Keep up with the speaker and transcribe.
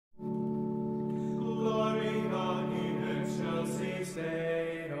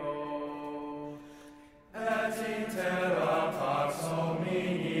Deo, et in terra pax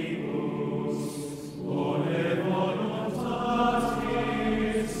hominibus, bone voluntatis,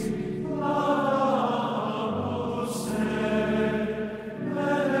 laus te,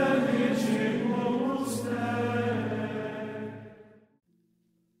 benedicimus te.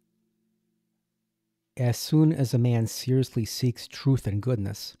 As soon as a man seriously seeks truth and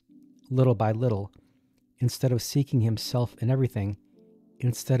goodness, little by little, instead of seeking himself in everything,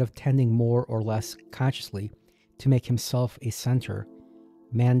 instead of tending more or less consciously to make himself a center,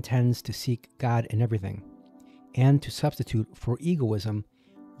 man tends to seek God in everything, and to substitute for egoism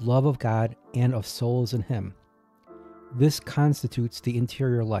love of God and of souls in Him. This constitutes the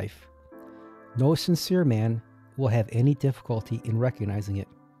interior life. No sincere man will have any difficulty in recognizing it.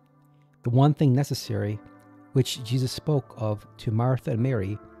 The one thing necessary, which Jesus spoke of to Martha and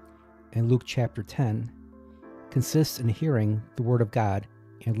Mary in Luke chapter 10, consists in hearing the Word of God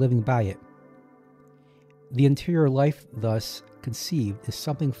and living by it. The interior life thus conceived is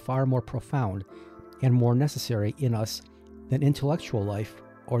something far more profound and more necessary in us than intellectual life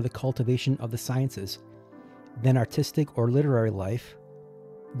or the cultivation of the sciences, than artistic or literary life,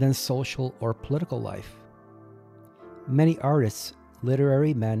 than social or political life. Many artists,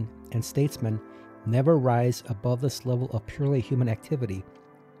 literary men, and statesmen never rise above this level of purely human activity,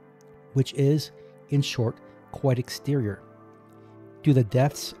 which is, in short, quite exterior. Do the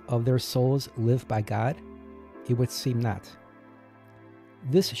depths of their souls live by God? It would seem not.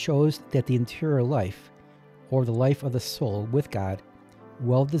 This shows that the interior life, or the life of the soul with God,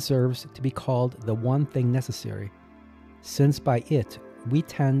 well deserves to be called the one thing necessary, since by it we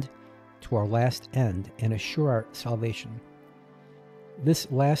tend to our last end and assure our salvation.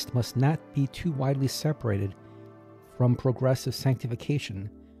 This last must not be too widely separated from progressive sanctification,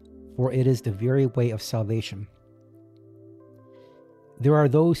 for it is the very way of salvation. There are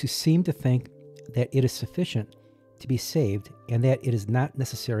those who seem to think that it is sufficient to be saved and that it is not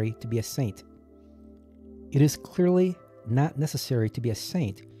necessary to be a saint. It is clearly not necessary to be a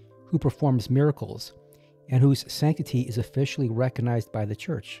saint who performs miracles and whose sanctity is officially recognized by the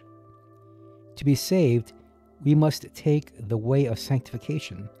Church. To be saved, we must take the way of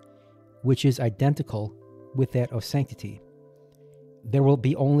sanctification, which is identical with that of sanctity. There will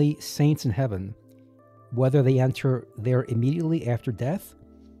be only saints in heaven, whether they enter there immediately after death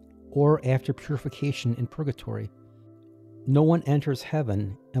or after purification in purgatory. No one enters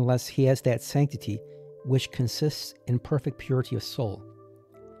heaven unless he has that sanctity which consists in perfect purity of soul.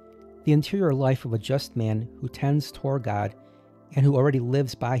 The interior life of a just man who tends toward God and who already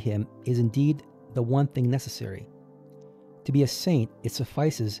lives by Him is indeed the one thing necessary. To be a saint, it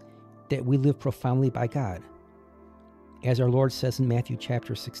suffices that we live profoundly by God. As our Lord says in Matthew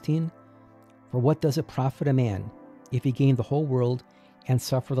chapter 16, "For what does it profit a man if he gain the whole world and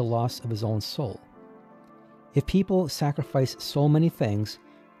suffer the loss of his own soul?" If people sacrifice so many things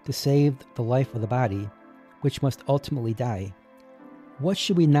to save the life of the body, which must ultimately die, what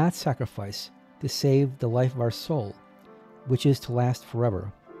should we not sacrifice to save the life of our soul, which is to last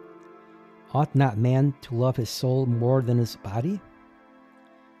forever? Ought not man to love his soul more than his body?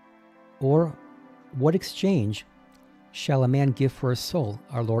 Or what exchange shall a man give for his soul?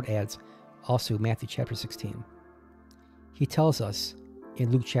 Our Lord adds, also Matthew chapter 16. He tells us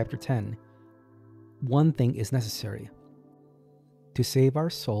in Luke chapter 10, one thing is necessary. To save our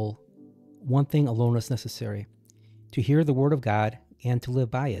soul, one thing alone is necessary, to hear the word of God and to live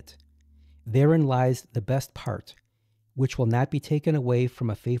by it. Therein lies the best part, which will not be taken away from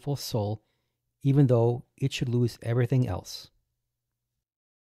a faithful soul, even though it should lose everything else.